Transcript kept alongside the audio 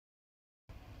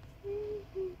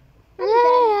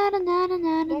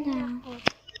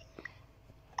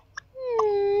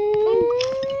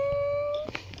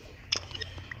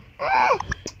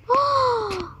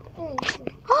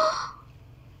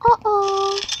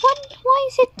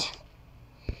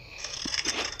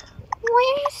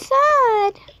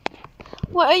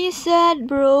are you sad,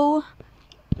 bro?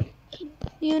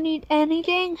 You need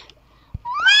anything?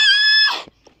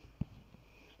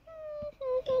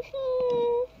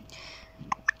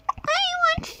 I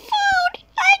want food.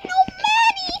 I know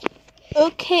money.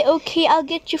 Okay, I'll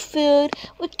get you food.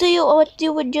 What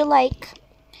would you like?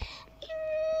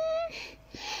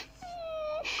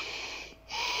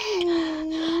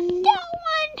 That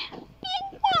one.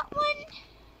 And that one.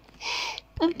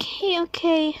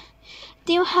 Okay.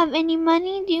 Do you have any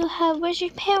money? Where's your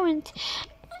parents?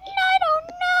 I don't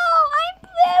know. I'm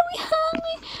very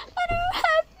hungry. I don't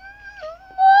have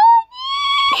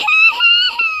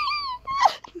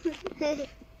money.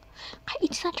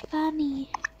 It's not funny.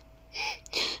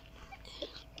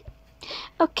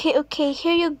 Okay,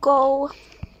 here you go.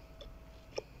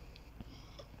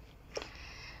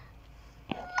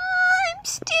 I'm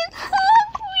still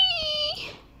hungry.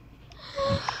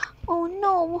 Oh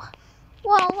no.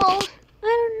 Well, I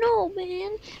don't know,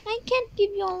 man. I can't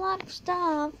give you a lot of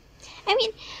stuff. I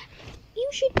mean, you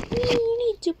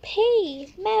need to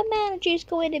pay. My manager is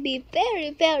going to be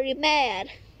very, very mad.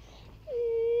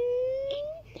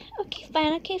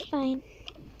 Okay, fine.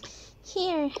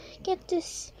 Here, get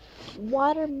this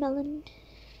watermelon.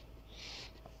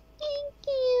 Thank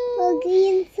you.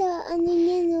 Pag-iyan sa ano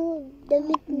niya, no?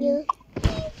 Damit niya.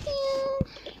 Thank you.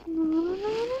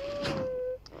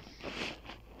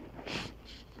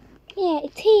 Yeah,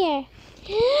 it's here.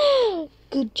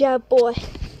 Good job, boy.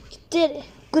 You did it.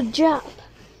 Good job.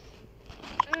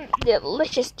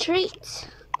 Delicious treats.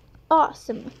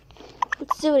 Awesome.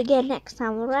 Let's do it again next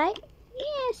time, alright?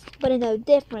 Yes, but in a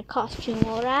different costume,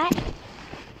 alright?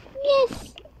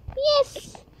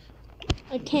 Yes.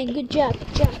 Okay, good job.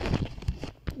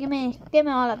 Give me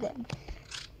all of them.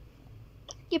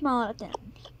 Give me all of them.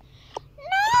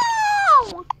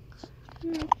 No!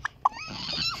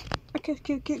 Okay,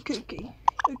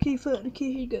 fine.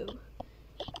 Okay, here you go.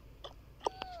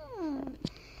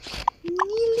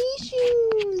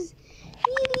 Delicious.